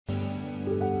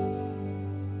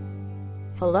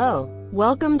Hello,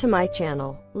 welcome to my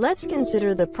channel. Let's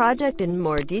consider the project in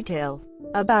more detail.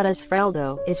 About Us.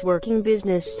 Freldo is working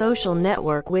business social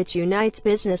network which unites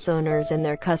business owners and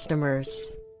their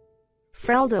customers.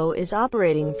 Freldo is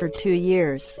operating for 2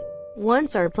 years.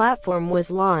 Once our platform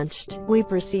was launched, we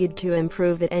proceed to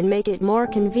improve it and make it more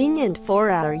convenient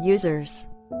for our users.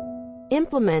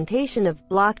 Implementation of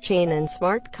blockchain and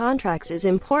smart contracts is an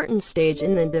important stage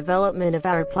in the development of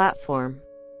our platform.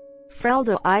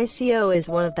 Freldo ICO is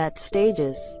one of that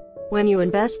stages. When you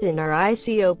invest in our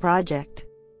ICO project,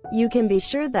 you can be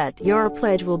sure that your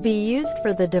pledge will be used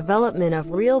for the development of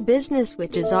real business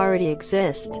which is already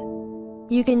exist.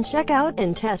 You can check out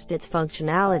and test its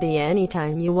functionality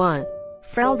anytime you want.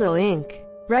 Freldo Inc.,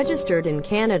 registered in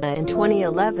Canada in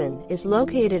 2011, is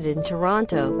located in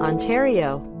Toronto,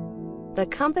 Ontario. The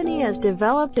company has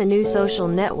developed a new social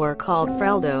network called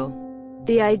Freldo.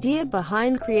 The idea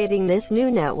behind creating this new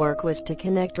network was to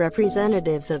connect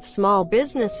representatives of small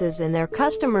businesses and their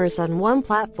customers on one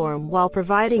platform while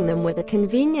providing them with a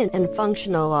convenient and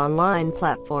functional online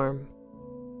platform.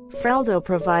 Freldo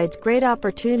provides great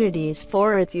opportunities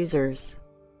for its users.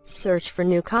 Search for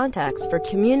new contacts for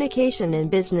communication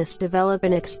and business develop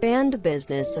and expand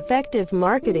business effective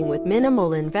marketing with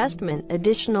minimal investment,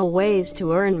 additional ways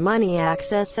to earn money,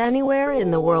 access anywhere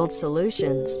in the world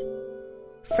solutions.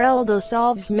 Freldo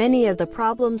solves many of the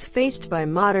problems faced by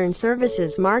modern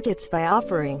services markets by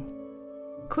offering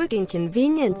quick and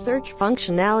convenient search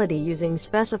functionality using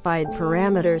specified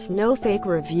parameters, no fake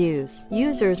reviews.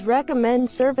 Users recommend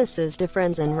services to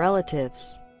friends and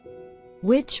relatives,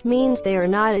 which means they are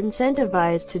not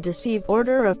incentivized to deceive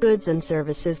order of goods and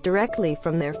services directly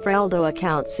from their Freldo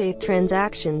account. Safe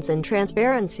transactions and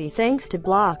transparency thanks to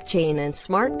blockchain and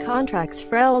smart contracts.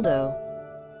 Freldo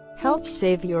helps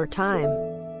save your time,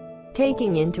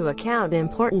 taking into account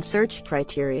important search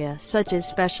criteria such as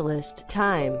specialist,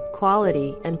 time,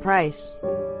 quality, and price.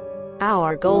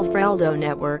 Our goal Freldo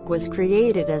network was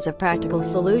created as a practical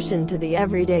solution to the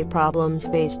everyday problems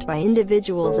faced by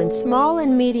individuals and small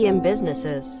and medium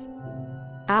businesses.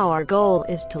 Our goal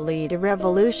is to lead a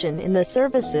revolution in the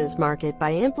services market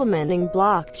by implementing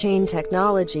blockchain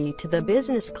technology to the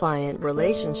business-client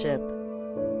relationship,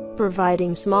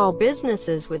 providing small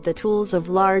businesses with the tools of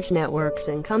large networks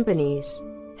and companies,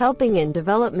 helping in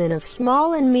development of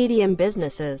small and medium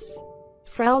businesses.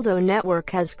 Freldo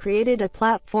Network has created a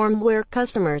platform where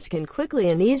customers can quickly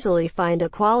and easily find a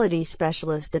quality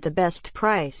specialist at the best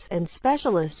price, and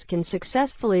specialists can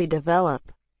successfully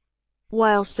develop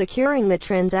while securing the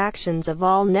transactions of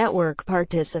all network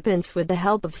participants with the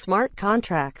help of smart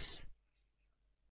contracts.